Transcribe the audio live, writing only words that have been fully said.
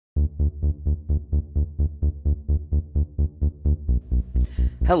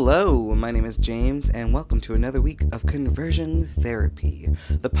Hello, my name is James, and welcome to another week of Conversion Therapy,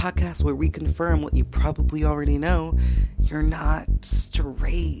 the podcast where we confirm what you probably already know: you're not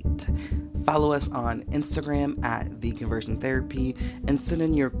straight. Follow us on Instagram at The Conversion Therapy and send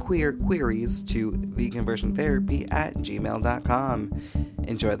in your queer queries to theconversiontherapy@gmail.com.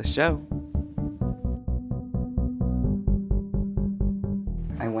 Enjoy the show.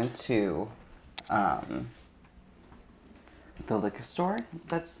 I went to the liquor store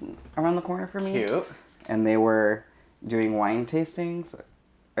that's around the corner for me. Cute. And they were doing wine tastings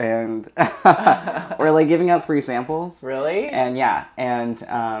and or like giving out free samples. Really? And yeah, and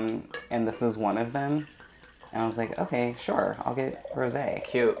this is one of them. And I was like, okay, sure, I'll get rosé.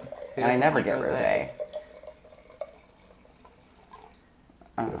 Cute. And I never get rosé.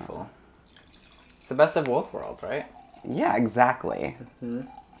 Beautiful. It's the best of both worlds, right? Yeah, exactly. Mm-hmm.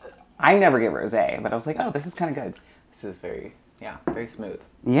 I never get rosé, but I was like, oh, this is kind of good. This is very smooth.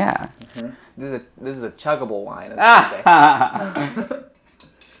 Yeah. Mm-hmm. This is a chuggable wine.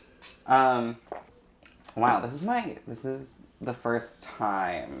 Wow, this is the first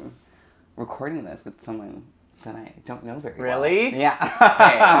time recording this with someone that I don't know very well. Really? Yeah.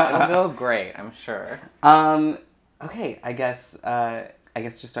 Hey, it'll go great, I'm sure. Okay, I guess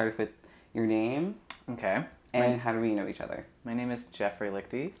just start off with your name. Okay. And how do we know each other? My name is Jeffrey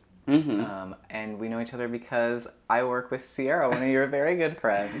Lichty. Mm-hmm. And we know each other because I work with Sierra, one of your very good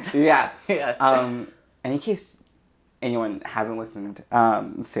friends. Yeah. Yes. And in case anyone hasn't listened,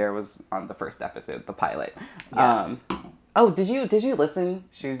 Sarah was on the first episode, the pilot. Yes. Did you listen?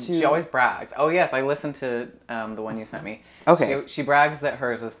 She always brags. Oh yes, I listened to the one you sent me. Okay. She brags that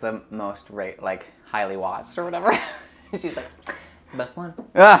hers is the most highly watched or whatever. She's like, the best one.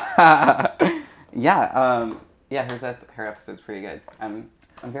 Yeah. Her episode's pretty good.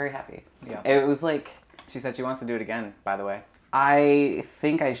 I'm very happy. Yeah. It was like... She said she wants to do it again, by the way. I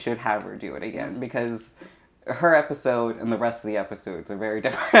think I should have her do it again because her episode and the rest of the episodes are very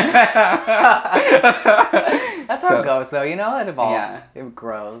different. That's how it goes, though. You know, it evolves. Yeah. It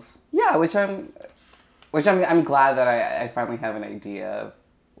grows. Yeah, which I'm glad that I finally have an idea of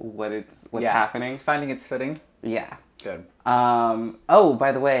what's happening. Finding its footing. Yeah. Good.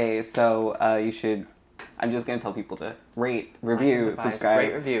 By the way, so you should... I'm just going to tell people to rate, review, subscribe.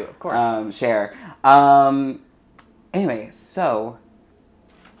 Rate, review, of course. Share. Anyway, so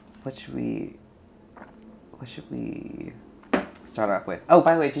what should we start off with? Oh,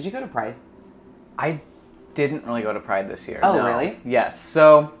 by the way, did you go to Pride? I didn't really go to Pride this year. Oh, no. Really? Yes.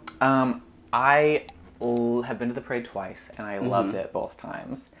 So, I have been to the parade twice, and I loved it both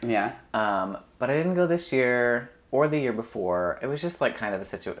times. Yeah. But I didn't go this year or the year before. It was just kind of a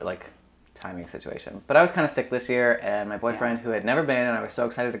timing situation. But I was kind of sick this year, and my boyfriend, who had never been and I was so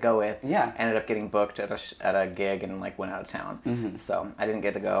excited to go with, ended up getting booked at a gig and went out of town. Mm-hmm. So I didn't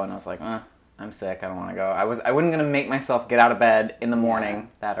get to go, and I was like, I'm sick, I don't want to go. I wasn't going to make myself get out of bed in the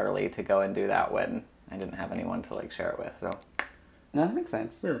morning that early to go and do that when I didn't have anyone to share it with. So no, that makes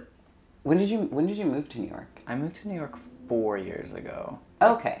sense. Sure. When did you move to New York? I moved to New York 4 years ago.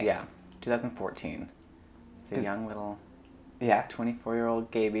 Okay. Yeah, 2014. It's a young little 24-year-old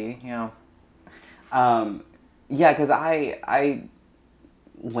Gaby, you know. Because I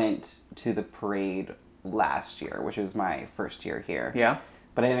went to the parade last year, which was my first year here. Yeah.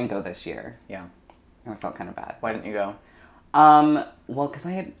 But I didn't go this year. Yeah. And I felt kind of bad. Why didn't you go? Well, because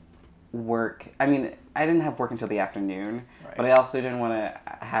I had work. I mean, I didn't have work until the afternoon, but I also didn't want to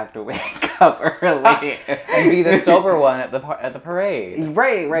have to wake up early and be the sober one at the parade.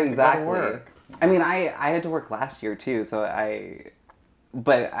 Right, exactly. Work. I mean, I had to work last year too, so I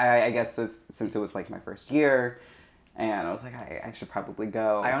guess since it was my first year, and I was like, I should probably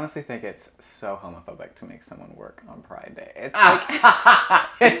go. I honestly think it's so homophobic to make someone work on Pride Day. It's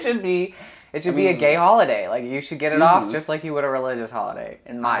it should be a gay holiday. You should get it off just like you would a religious holiday,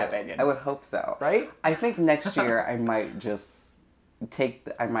 in my opinion. I would hope so. Right? I think next year I might just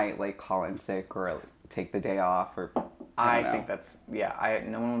call in sick or take the day off or. I think that's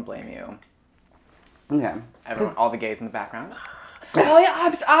no one would blame you. Okay. Everyone, all the gays in the background. Oh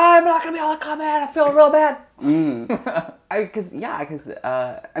yeah, I'm not gonna be able to come in. I feel real bad. Because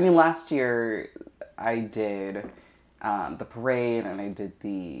last year I did the parade and I did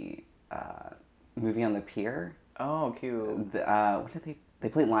the movie on the pier. Oh, cute. What did they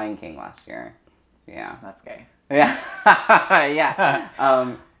played Lion King last year? Yeah, that's gay. Yeah, yeah.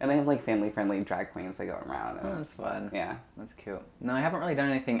 And they have family-friendly drag queens that go around. And that's fun. Yeah, that's cute. No, I haven't really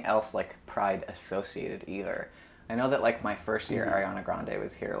done anything else Pride associated either. I know that my first year Ariana Grande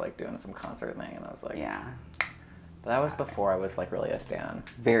was here doing some concert thing, and I was like, yeah. But that was before I was like really a stan.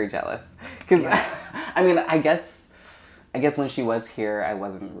 Very jealous. Because, I mean, I guess when she was here, I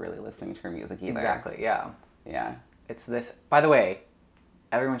wasn't really listening to her music either. Exactly, yeah. Yeah. It's this... By the way,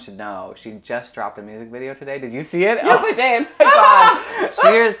 everyone should know, she just dropped a music video today. Did you see it? Yes, I did. My God. She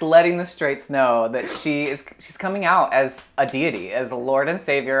is letting the straights know that she's coming out as a deity, as the Lord and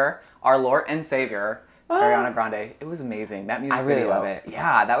Savior, our Lord and Savior, Ariana Grande. It was amazing. That music video. I really love it.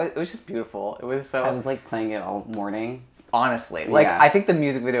 Yeah, it was just beautiful. It was so... I was like playing it all morning. Honestly. Like, I think the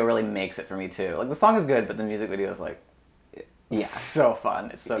music video really makes it for me too. Like, the song is good, but the music video is like... Yeah. So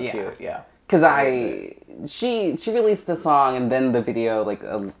fun. It's so cute. Yeah. Because she released the song and then the video like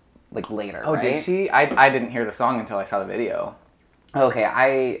later. Oh, right? Did she? I didn't hear the song until I saw the video. Okay,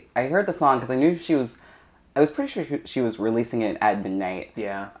 I heard the song because I knew I was pretty sure she was releasing it at midnight.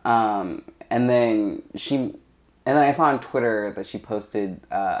 Yeah. And then I saw on Twitter that she posted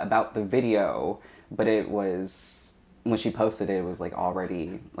about the video, but it was when she posted it was like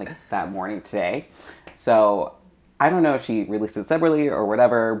already like that morning today. So I don't know if she released it separately or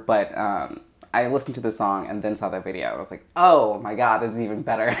whatever, but I listened to the song and then saw that video. I was like, oh my God, this is even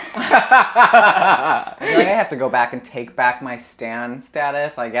better. I feel like I have to go back and take back my stan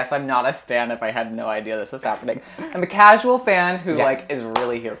status. I guess I'm not a stan if I had no idea this was happening. I'm a casual fan who like is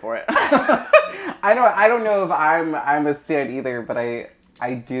really here for it. I don't know if I'm a stan either, but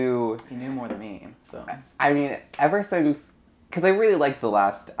I do. You knew more than me, so. I mean, ever since. Because I really liked the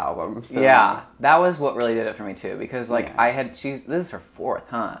last album. So. Yeah, that was what really did it for me too. Because like this is her fourth,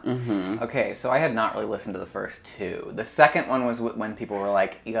 huh? Mm-hmm. Okay, so I had not really listened to the first two. The second one was when people were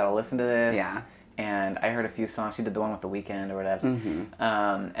like, "You gotta listen to this." Yeah. And I heard a few songs. She did the one with The Weeknd or whatever. Mm-hmm.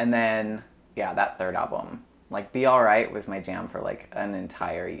 And then that third album, like "Be Alright," was my jam for like an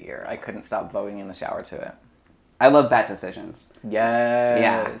entire year. I couldn't stop voguing in the shower to it. I love Bad Decisions. Yes.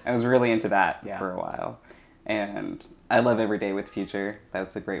 Yeah, I was really into that for a while. And I love Every Day with Future.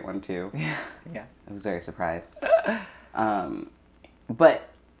 That's a great one too. Yeah. I was very surprised. But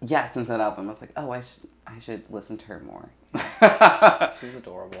yeah, since that album, I was like, oh, I should listen to her more. She's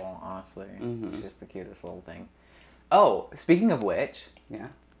adorable, honestly. Mm-hmm. She's the cutest little thing. Oh, speaking of which,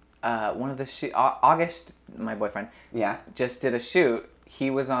 one of the August, my boyfriend, just did a shoot. He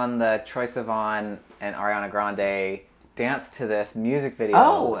was on the Troye Sivan and Ariana Grande dance to this music video.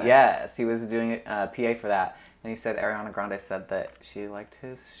 Oh! Yes, he was doing a PA for that. And he said Ariana Grande said that she liked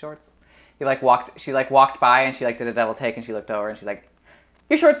his shorts. She walked by and she did a double take and she looked over and she's like,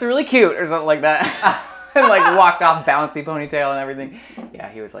 your shorts are really cute or something like that. And like walked off, bouncy ponytail and everything. Yeah,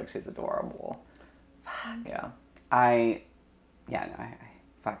 he was like, she's adorable. Yeah. I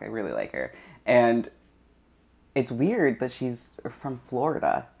really like her. And it's weird that she's from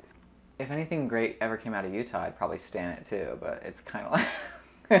Florida. If anything great ever came out of Utah, I'd probably stan it too, but it's kind of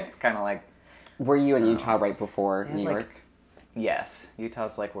like... Were you in Utah right before New York? Yes.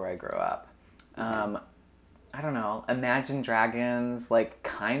 Utah's like where I grew up. I don't know. Imagine Dragons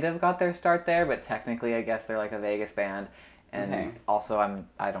kind of got their start there, but technically I guess they're like a Vegas band. And also I'm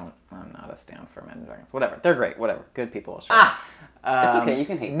not a stan for Imagine Dragons. Whatever. They're great. Whatever. Good people. Sure. It's okay. You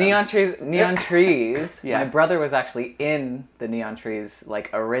can hate them. Neon Trees. My brother was actually in the Neon Trees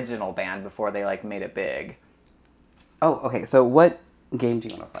original band before they made it big. Oh, okay. So what game do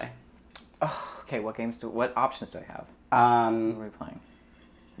you want to play? Oh, okay. What options do I have? What are we playing?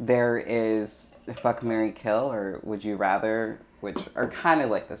 There is Fuck, Marry, Kill or Would You Rather, which are kind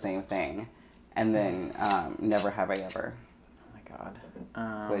of like the same thing, and then Never Have I Ever. Oh my God.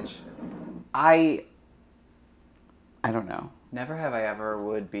 Which I don't know. Never Have I Ever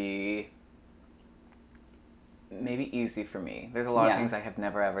would be maybe easy for me. There's a lot of things I have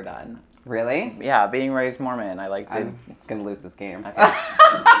never ever done. Really? Yeah, being raised Mormon, I'm gonna lose this game. Okay.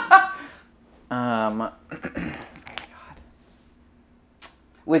 Oh my God.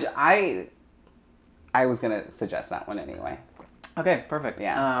 Which I was gonna suggest that one anyway. Okay, perfect.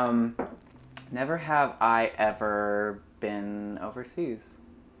 Yeah. Never have I ever been overseas.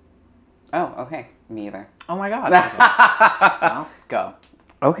 Oh, okay. Me either. Oh my God. Okay. Well, go.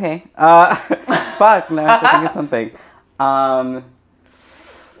 Okay. Fuck, now I have to think of something.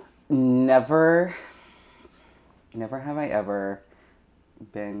 Never have I ever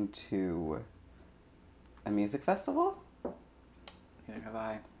been to a music festival? Neither have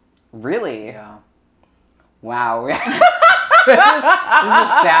I. Really? Yeah. Wow. This is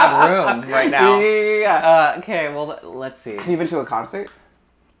a sad room right now. Yeah. Okay, well, let's see. Have you been to a concert?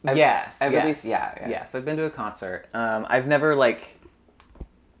 Yes. At least, yeah. Yes, I've been to a concert. I've never, to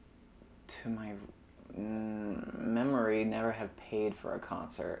my memory, never have paid for a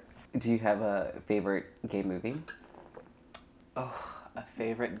concert. Do you have a favorite gay movie? Oh, a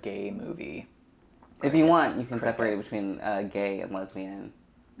favorite gay movie. If you want, you can separate it between gay and lesbian.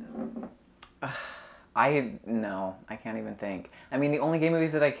 No, I can't even think. I mean, the only gay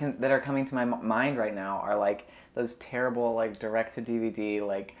movies that are coming to my mind right now are like those terrible like direct to DVD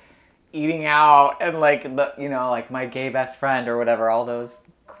like Eating Out and like like My Gay Best Friend or whatever. All those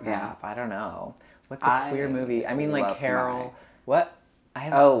crap. Yeah. I don't know. What's a queer movie? I mean, like Carol. What?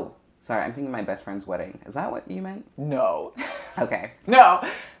 Sorry, I'm thinking My Best Friend's Wedding. Is that what you meant? No. Okay. No.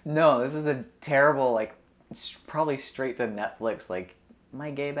 This is a terrible, like, probably straight to Netflix, like,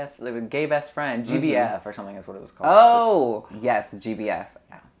 Gay Best Friend, GBF or something is what it was called. Oh, yes, GBF.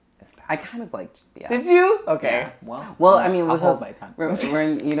 Yeah. I kind of like GBF. Did you? Okay. Yeah. Well, I mean, I'll hold my tongue.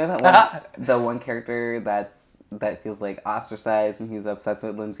 You know that one, the one character that feels like ostracized and he's obsessed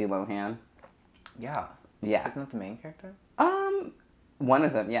with Lindsay Lohan? Yeah. Yeah. Isn't that the main character? One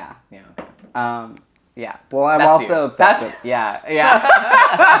of them, yeah. Yeah. Yeah. Well, I'm also obsessed with. Yeah.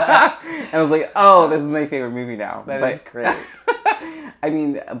 And I was like, oh, this is my favorite movie now. That is great. I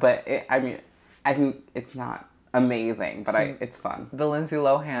think it's not amazing, but it's fun. The Lindsay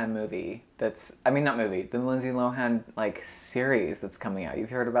Lohan movie the Lindsay Lohan like series that's coming out.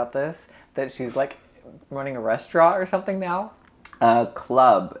 You've heard about this? That she's like running a restaurant or something now? A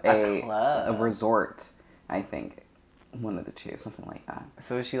club. A resort, I think. One of the two, something like that.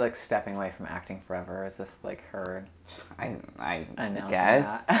 So is she like stepping away from acting forever? Is this like her? I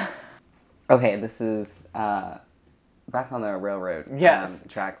guess. Okay, this is back on the railroad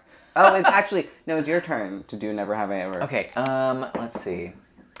tracks. Oh, it's your turn to do Never Have I Ever. Okay, let's see.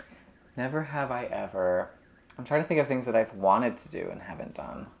 Never Have I Ever. I'm trying to think of things that I've wanted to do and haven't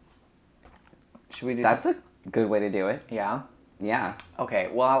done. Should we do? That's a good way to do it. Yeah. Yeah. Okay,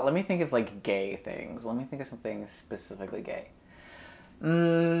 well, let me think of, like, gay things. Let me think of something specifically gay.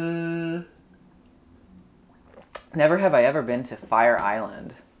 Never have I ever been to Fire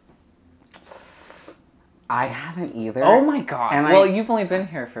Island. I haven't either. Oh, my God. And you've only been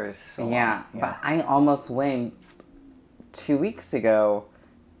here for so long. Yeah, but I almost went 2 weeks ago.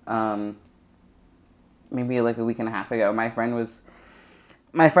 Maybe, like, a week and a half ago. My friend was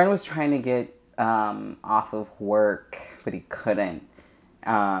trying to get off of work, but he couldn't.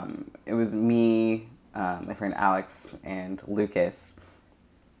 It was me, my friend Alex, and Lucas.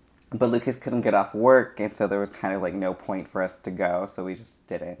 But Lucas couldn't get off work, and so there was kind of like no point for us to go, so we just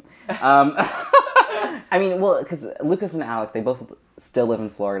didn't. I mean, well, because Lucas and Alex, they both still live in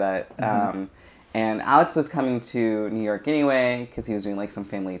Florida. Mm-hmm. And Alex was coming to New York anyway, because he was doing like some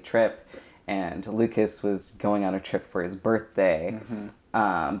family trip. And Lucas was going on a trip for his birthday.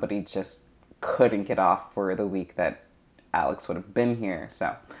 Mm-hmm. But he just couldn't get off for the week that Alex would have been here.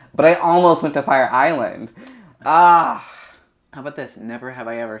 But I almost went to Fire Island. How about this? Never have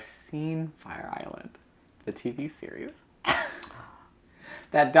I ever seen Fire Island, the TV series.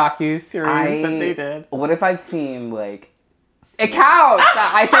 That docu-series that they did. What if I've seen, like... It counts!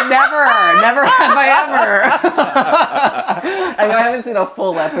 I said never! Never have I ever! I know I haven't seen a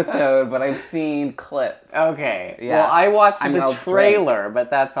full episode, but I've seen clips. Okay. Yeah. Well, I watched the trailer, but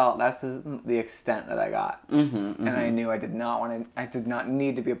that's all. That's the extent that I got. Mm-hmm, mm-hmm. And I knew I did not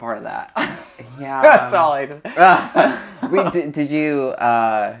need to be a part of that. Yeah. That's all I did. Wait,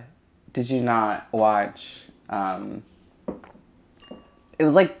 did you not watch, it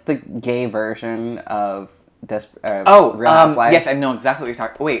was like the gay version of Real Housewives. Yes, I know exactly what you're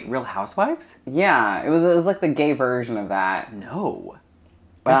talking. Wait, Real Housewives? Yeah, it was like the gay version of that. No,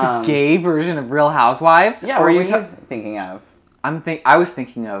 there's a gay version of Real Housewives. Yeah, what were you thinking of? I was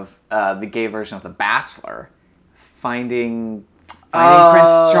thinking of the gay version of The Bachelor, finding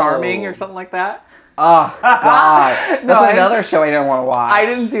Prince Charming or something like that. Oh God, that's another show I don't want to watch. I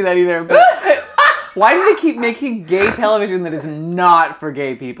didn't see that either, but. Why do they keep making gay television that is not for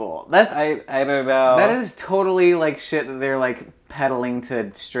gay people? I don't know. That is totally like shit that they're like peddling to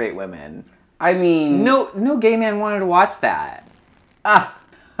straight women. I mean, no gay man wanted to watch that. I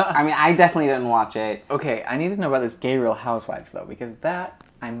mean, I definitely didn't watch it. Okay, I need to know about this gay Real Housewives though, because that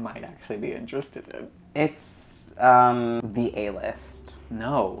I might actually be interested in. It's the A-List.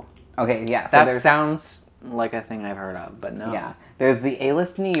 No. Okay, yeah. So that sounds like a thing I've heard of, but no. Yeah. There's the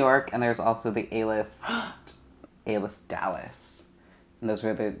A-List New York, and there's also the A-List Dallas. And those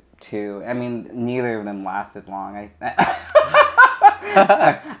were the two. I mean, neither of them lasted long. They're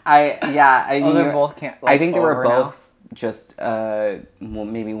both I think they were both just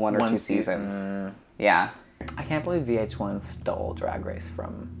maybe one or two seasons. Yeah. I can't believe VH1 stole Drag Race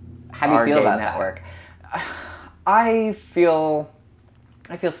from How do you feel about network. I feel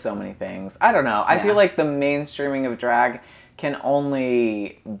so many things. I don't know. I feel like the mainstreaming of drag can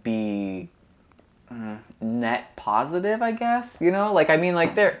only be net positive, I guess. You know, like I mean,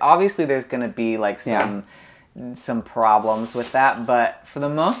 like there's gonna be like some problems with that, but for the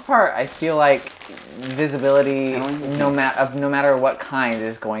most part, I feel like visibility, no matter what kind,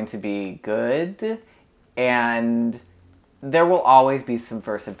 is going to be good, and there will always be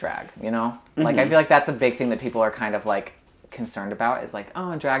subversive drag. You know, like I feel like that's a big thing that people are kind of like concerned about, is like,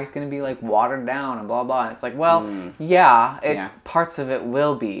 oh, drag is going to be like watered down and blah blah, and it's like, well, parts of it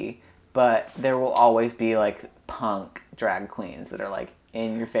will be, but there will always be like punk drag queens that are like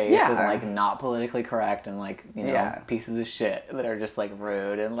in your face and like not politically correct and like, you know, pieces of shit that are just like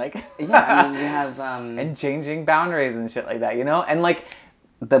rude and like I mean, you have and changing boundaries and shit like that, you know, and like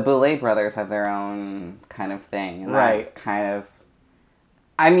the Boulet brothers have their own kind of thing, and that's kind of,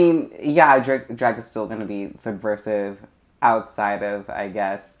 I mean, drag is still going to be subversive outside of, I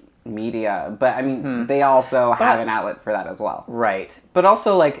guess, media, but I mean, they also have an outlet for that as well, right? But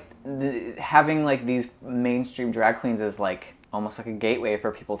also like having like these mainstream drag queens is like almost like a gateway for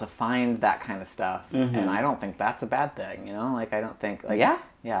people to find that kind of stuff, and I don't think that's a bad thing, you know, like I don't think like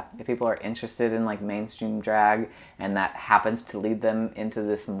if people are interested in like mainstream drag and that happens to lead them into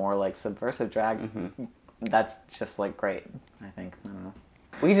this more like subversive drag, that's just like great, I think. I don't know,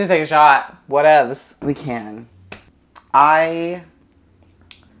 we can just take a shot, whatevs. We can.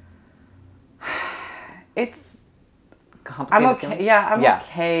 It's complicated. I'm okay. I'm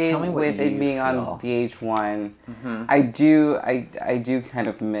okay with it being on VH1. I do kind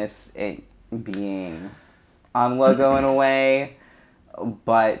of miss it being on Logo in a way,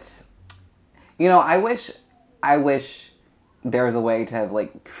 but you know, I wish there was a way to have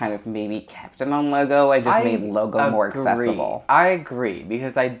like kind of maybe kept it on Logo. I made Logo more accessible. I agree,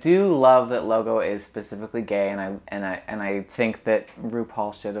 because I do love that Logo is specifically gay, and I think that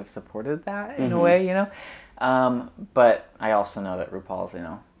RuPaul should have supported that in a way, you know. But I also know that RuPaul's, you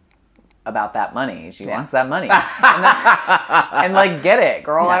know, about that money. She wants that money, and like, get it,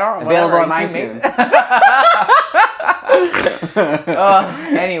 girl. I don't available on iTunes.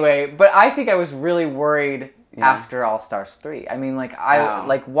 Anyway, but I think I was really worried. After All Stars 3. I mean, like,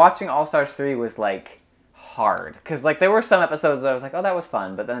 like, watching All Stars 3 was, like, hard. Because, like, there were some episodes that I was like, oh, that was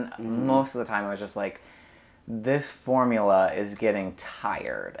fun. But then most of the time I was just like, this formula is getting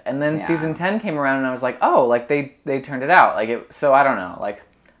tired. And then season 10 came around and I was like, oh, like, they turned it out. Like, so I don't know. Like,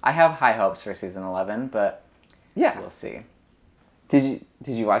 I have high hopes for season 11, but we'll see. Did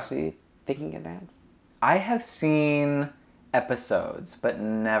you watch the Thinking of Dance? I have seen episodes, but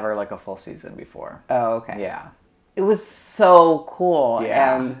never like a full season before. Oh, okay. Yeah. It was so cool.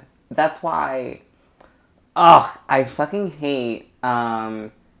 Yeah. And that's why I fucking hate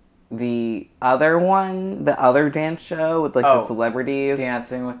the other one, the other dance show with like the celebrities.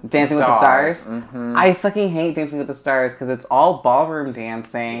 Dancing with the Stars. I fucking hate Dancing with the Stars because it's all ballroom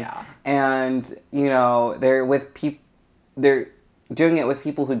dancing. Yeah. And, you know, they're doing it with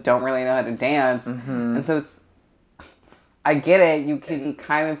people who don't really know how to dance. And so I get it, you can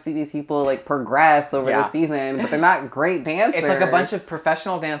kind of see these people like progress over the season, but they're not great dancers. It's like a bunch of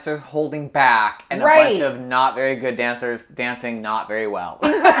professional dancers holding back and a bunch of not very good dancers dancing not very well.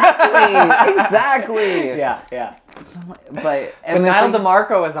 Exactly. Yeah. But Niall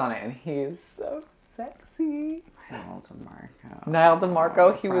DeMarco was on it, and he's so sexy. Niall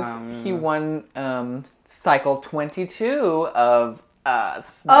DeMarco, he won cycle 22 of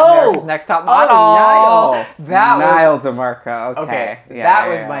America's Next Top Model. Niall DeMarco. Okay. That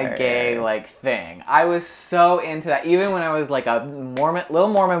was my gay like thing. I was so into that, even when I was like a little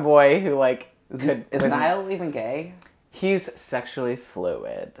Mormon boy who like is Niall even gay? He's sexually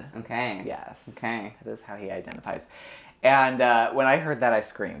fluid. Okay. Yes. Okay. That is how he identifies. And when I heard that, I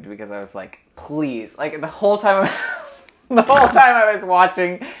screamed, because I was like, please, like the whole time I was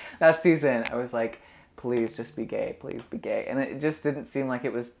watching that season, I was like, please just be gay, please be gay. And it just didn't seem like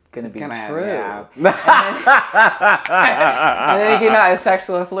it was going to be true. Yeah. And then he came out as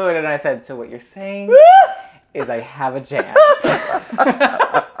sexually fluid, and I said, so what you're saying is I have a chance.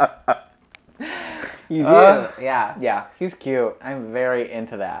 You do? Yeah. Yeah, he's cute. I'm very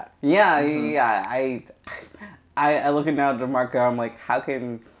into that. Yeah, I look at Niall DeMarco, I'm like, how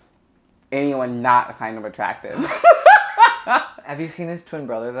can anyone not find him attractive? Have you seen his twin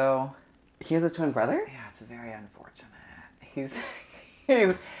brother, though? He has a twin brother? Yeah, it's very unfortunate. He's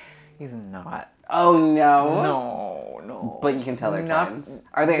not. Oh, no. No. But you can tell they're twins.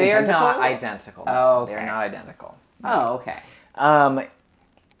 Are they They're identical? not identical. Oh, okay. They're not identical. Oh, okay. Yeah,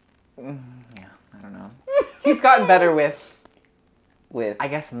 I don't know. He's gotten better with, I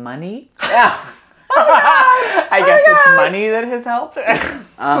guess, money. Yeah. I guess it's money that has helped.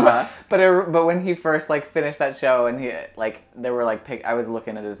 But when he first like finished that show and he like they were like I was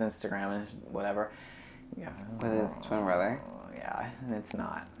looking at his Instagram and whatever. Yeah. With his twin brother. Yeah, it's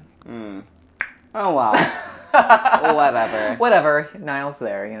not. Oh wow. Whatever. Whatever. Niall's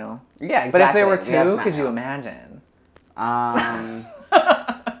there, you know. Yeah, exactly. But if there were two, could you imagine? I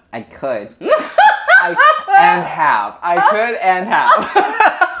could. I could and have.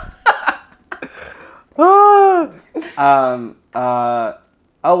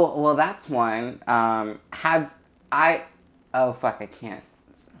 Well, that's one. Oh fuck, I can't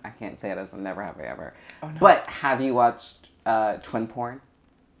say it as never have I ever. Oh, no. But have you watched twin porn?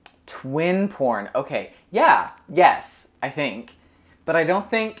 Twin porn. Okay. Yeah. Yes, I think. But I don't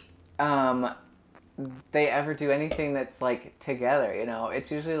think they ever do anything that's like together, you know?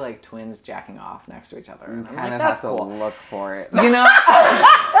 It's usually like twins jacking off next to each other. You kind of have to look for it. You know?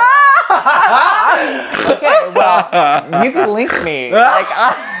 Okay, well, you can link me. Like,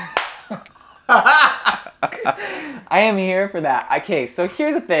 I am here for that. Okay, so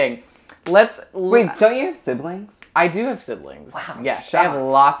here's the thing. Wait, don't you have siblings? I do have siblings. Wow. Yes, I have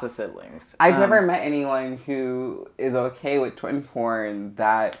lots of siblings. I've never met anyone who is okay with twin porn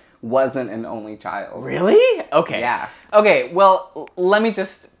that wasn't an only child. Really? Okay. Yeah. Okay, well, let me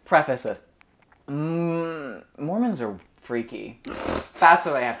just preface this. Mormons are freaky. That's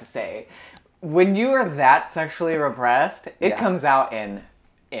what I have to say. When you are that sexually repressed, it comes out in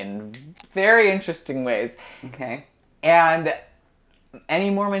very interesting ways. Okay. And any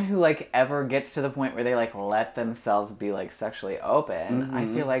Mormon who like ever gets to the point where they like let themselves be like sexually open, I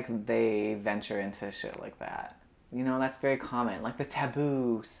feel like they venture into shit like that. You know, that's very common. Like the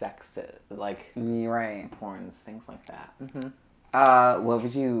taboo sex, like porns, things like that. What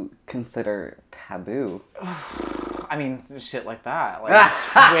would you consider taboo? I mean, shit like that. Like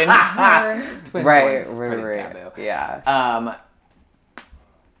twin porn. Right. Taboo. Yeah.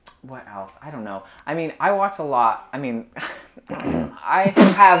 What else? I don't know. I mean, I watch a lot. I mean, I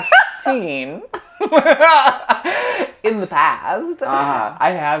have seen in the past.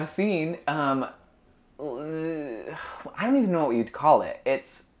 I have seen. I don't even know what you'd call it.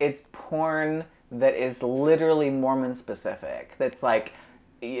 It's porn that is literally Mormon specific. That's like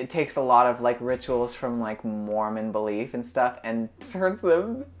it takes a lot of like rituals from like Mormon belief and stuff and turns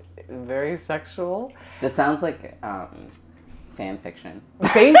them very sexual. This sounds like fan fiction.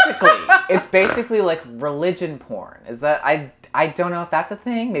 Basically, it's basically like religion porn. Is that I don't know if that's a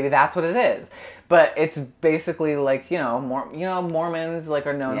thing. Maybe that's what it is. But it's basically like, Mormons like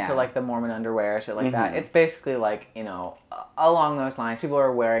are known for like the Mormon underwear, shit like that. It's basically like, along those lines. People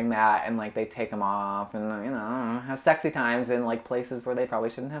are wearing that and like they take them off and have sexy times in like places where they probably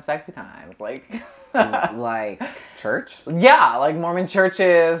shouldn't have sexy times. Like like church? Yeah, like Mormon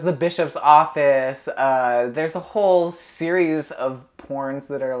churches, the bishop's office. There's a whole series of porns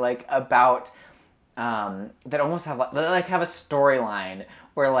that are like about that almost have have a storyline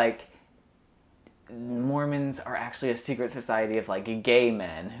where like Mormons are actually a secret society of like gay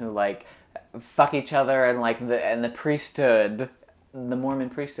men who like fuck each other and like the priesthood, the Mormon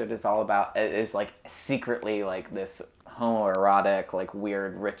priesthood is like secretly like this homoerotic like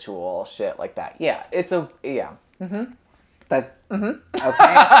weird ritual shit like that. Yeah, it's okay.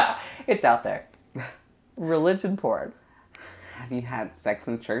 It's out there. Religion porn. Have you had sex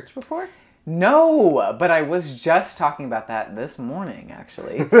in church before? No, but I was just talking about that this morning,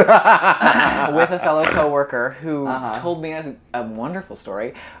 actually, with a fellow coworker who told me a wonderful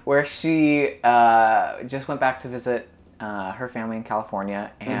story where she just went back to visit her family in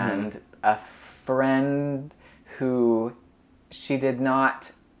California, and a friend who she did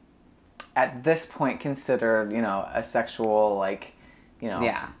not, at this point, consider, a sexual, like,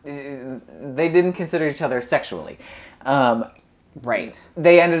 they didn't consider each other sexually. Right.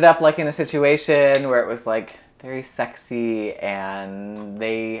 They ended up like in a situation where it was like very sexy and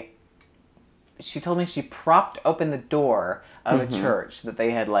she told me she propped open the door of a church that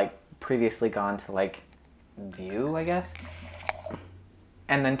they had like previously gone to like view, I guess.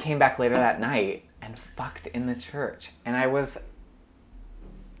 And then came back later that night and fucked in the church. And I was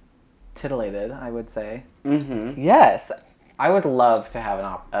titillated, I would say. Yes. I would love to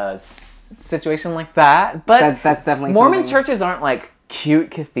have a situation like that, but that's definitely Mormon churches aren't like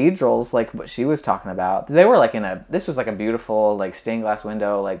cute cathedrals like what she was talking about. They were like this was like a beautiful like stained glass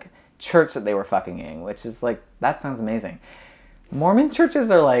window like church that they were fucking in, which is like, that sounds amazing. Mormon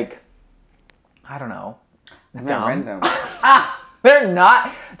churches are like, I don't know, dumb. They're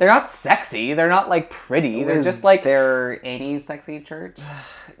not sexy. They're not like pretty. They're just like, they're any sexy church.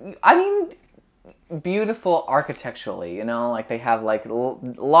 I mean, beautiful architecturally, you know, like they have like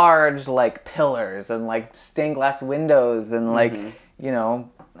large like pillars and like stained glass windows and like, you know,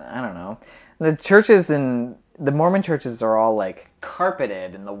 I don't know. The churches in the Mormon churches are all like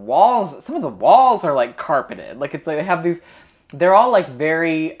carpeted, and the walls, some of the walls are like carpeted. Like it's like they have these, they're all like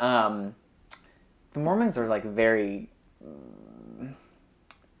very, the Mormons are like very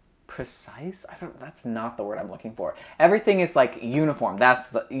precise. That's not the word I'm looking for. Everything is like uniform. That's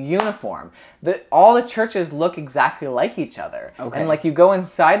the uniform. All the churches look exactly like each other. Okay. And like you go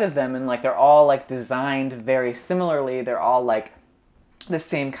inside of them and like they're all like designed very similarly. They're all like the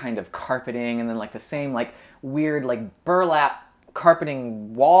same kind of carpeting and then like the same like weird like burlap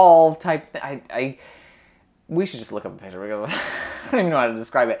carpeting wall type thing. We should just look up a picture. I don't even know how to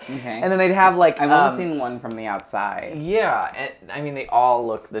describe it. Okay. And then they'd have like... I've only seen one from the outside. Yeah. I mean, they all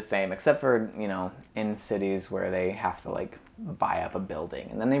look the same, except for, you know, in cities where they have to like buy up a building.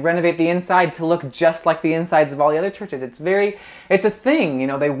 And then they renovate the inside to look just like the insides of all the other churches. It's a thing, you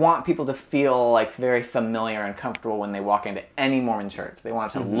know, they want people to feel like very familiar and comfortable when they walk into any Mormon church. They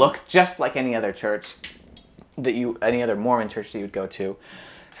want it to look just like any other church any other Mormon church that you would go to,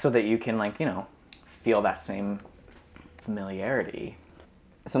 so that you can like, you know, feel that same familiarity.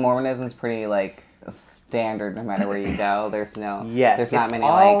 So Mormonism's pretty like standard no matter where you go. There's no there's not many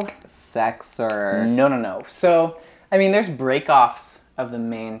like sects or no. So I mean there's break-offs of the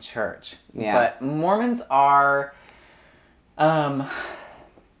main church. Yeah. But Mormons are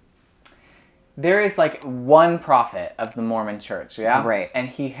there is like one prophet of the Mormon church, yeah? Right. And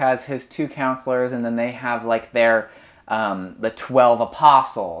he has his 2 counselors, and then they have like their the 12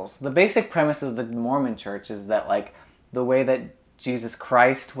 apostles. The basic premise of the Mormon church is that like the way that Jesus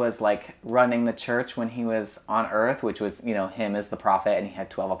Christ was like running the church when he was on earth, which was, you know, him as the prophet, and he had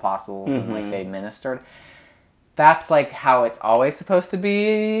 12 apostles and like they ministered. That's like how it's always supposed to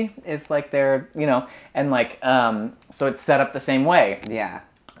be. It's like they're, you know, and like so it's set up the same way. Yeah.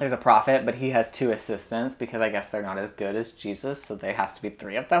 There's a prophet, but he has 2 assistants because I guess they're not as good as Jesus, so there has to be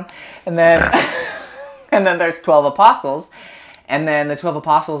 3 of them. And then and then there's 12 apostles, and then the 12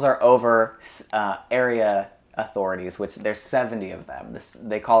 apostles are over area authorities, which there's 70 of them.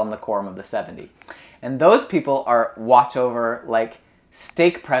 They call them the Quorum of the 70. And those people watch over like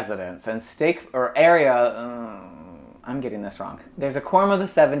stake presidents and area I'm getting this wrong. There's a Quorum of the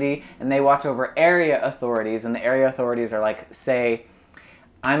 70, and they watch over area authorities, and the area authorities are like, say,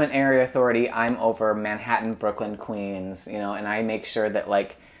 I'm an area authority, I'm over Manhattan, Brooklyn, Queens, you know, and I make sure that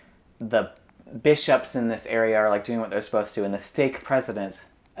like the bishops in this area are like doing what they're supposed to, and the stake presidents,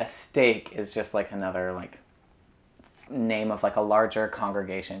 a stake is just like another like name of like a larger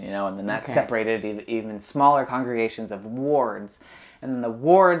congregation, you know, and then that's separated even smaller congregations of wards, and then the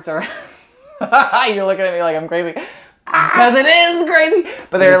wards are you're looking at me like I'm crazy because it is crazy,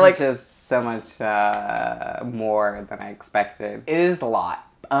 but they're like just so much more than I expected. It is a lot.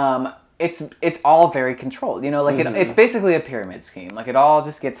 It's all very controlled, you know, like it's basically a pyramid scheme. Like it all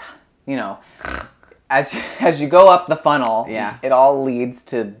just gets, you know, as you go up the funnel, it all leads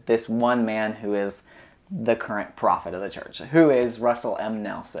to this one man who is the current prophet of the church, who is Russell M.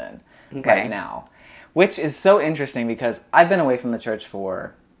 Nelson right now, which is so interesting because I've been away from the church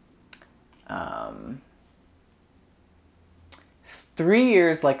for 3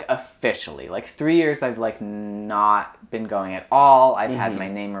 years, like officially, like 3 years I've like not been going at all. I've had my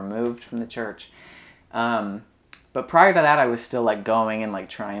name removed from the church. But prior to that, I was still like going and like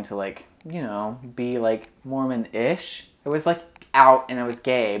trying to like, you know, be like Mormon-ish. I was like out and I was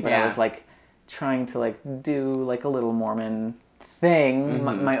gay, but I was like trying to like do like a little Mormon thing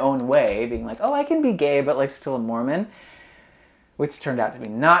my own way, being like, oh, I can be gay, but like still a Mormon, which turned out to be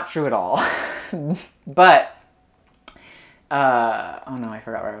not true at all. But oh no, I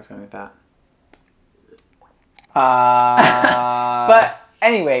forgot where I was going with that. But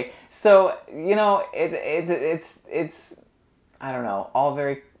anyway, so you know, it's I don't know, all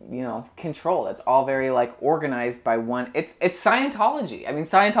very, you know, controlled. It's all very like organized by one. It's Scientology. I mean,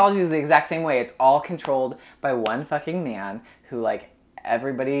 Scientology is the exact same way. It's all controlled by one fucking man who like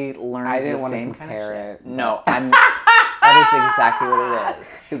everybody learns the same kind of shit. I didn't want to compare it. No, that is exactly what it is.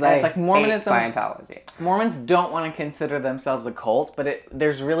 Because it's like Mormonism. Scientology. Mormons don't want to consider themselves a cult, but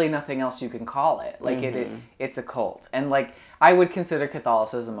there's really nothing else you can call it. Like it's a cult, and like I would consider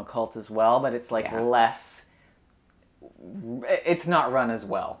Catholicism a cult as well, but it's like less. It's not run as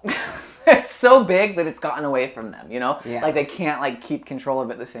well. It's so big that it's gotten away from them, you know? Yeah. Like they can't like keep control of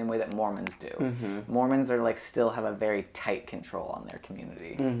it the same way that Mormons do. Mormons are like still have a very tight control on their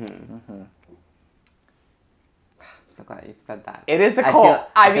community. I'm so glad you said that. It is a cult.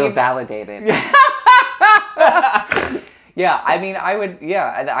 I feel validated. Yeah, I mean,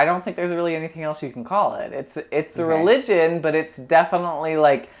 I don't think there's really anything else you can call it. It's a religion, but it's definitely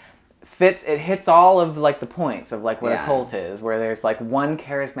like it hits all of like the points of like what a cult is, where there's like one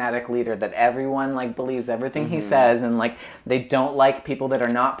charismatic leader that everyone like believes everything he says, and like they don't like people that are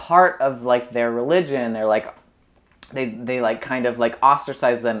not part of like their religion. They're like they like kind of like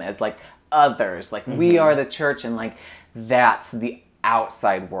ostracize them as like others. Like we are the church, and like that's the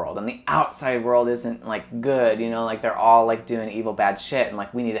outside world, and the outside world isn't like good, you know, like they're all like doing evil bad shit, and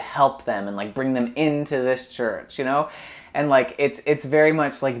like we need to help them and like bring them into this church, you know. And like it's very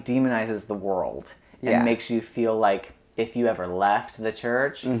much like demonizes the world and makes you feel like if you ever left the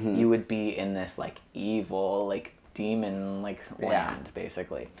church, you would be in this like evil like demon like land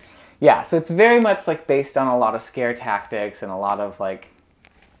basically. Yeah, so it's very much like based on a lot of scare tactics and a lot of like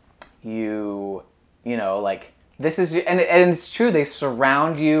you know, like this is, and it's true, they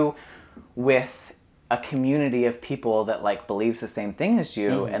surround you with a community of people that like believes the same thing as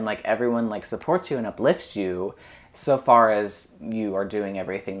you, and like everyone like supports you and uplifts you so far as you are doing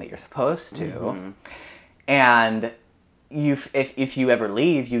everything that you're supposed to. And if you ever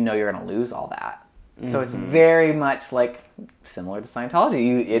leave, you know you're going to lose all that. So it's very much like similar to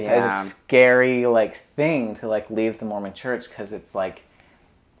Scientology. It's a scary like thing to like leave the Mormon church, because it's like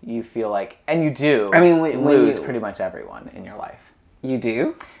you feel like, and you do, I mean, lose pretty much everyone in your life. You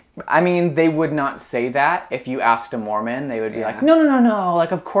do? I mean, they would not say that if you asked a Mormon. They would be like, no,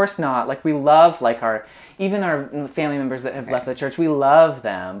 like, of course not. Like, we love, like, even our family members that have left the church, we love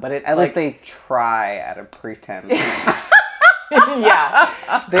them. But it's at least they try at a pretense.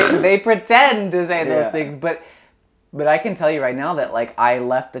 They pretend to say those things, but I can tell you right now that, like, I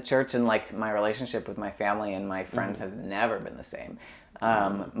left the church, and, like, my relationship with my family and my friends has never been the same.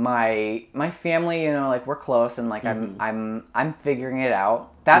 My family, you know, like we're close, and like I'm figuring it out.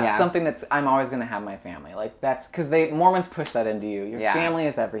 That's something that's, I'm always going to have my family. Like that's because Mormons push that into you. Your family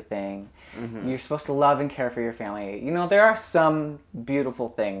is everything. You're supposed to love and care for your family. You know, there are some beautiful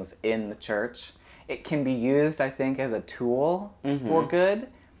things in the church. It can be used, I think, as a tool for good,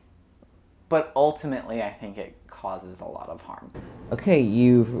 but ultimately I think it causes a lot of harm. Okay,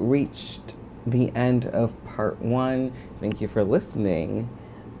 you've reached the end of part 1. Thank you for listening,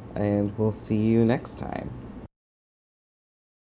 and we'll see you next time.